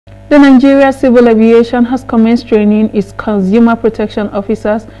The Nigeria Civil Aviation has commenced training its consumer protection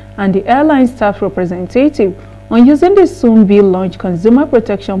officers and the airline staff representative on using the soon-be-launched consumer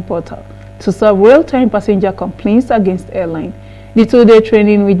protection portal to solve real-time passenger complaints against airline. The two-day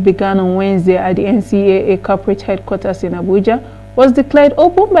training, which began on Wednesday at the NCAA corporate headquarters in Abuja, was declared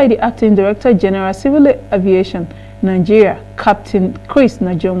open by the Acting Director General Civil Aviation, Nigeria, Captain Chris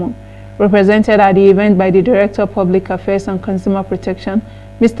Najomo. Represented at the event by the Director of Public Affairs and Consumer Protection,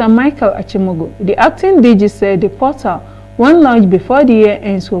 Mr. Achimugu, the Acting DG said the portal, when launched before the year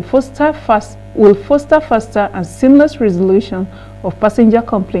ends, will foster faster and seamless resolution of passenger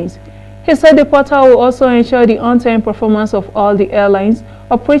complaints. He said the portal will also ensure the on-time performance of all the airlines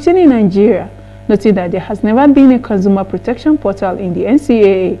operating in Nigeria, noting that there has never been a consumer protection portal in the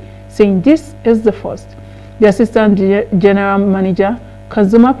NCAA, saying this is the first. The Assistant General Manager,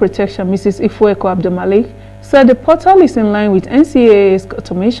 Consumer Protection, Mrs. Ifweko Abdulmalik, said the portal is in line with NCAA's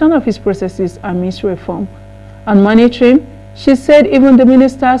automation of its processes and means reform. On monitoring, she said even the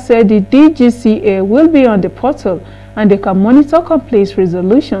minister said the DGCA will be on the portal and they can monitor complaints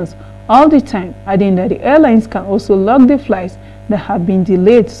resolutions all the time, adding that the airlines can also log the flights that have been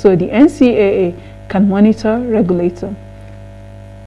delayed so the NCAA can monitor regulator.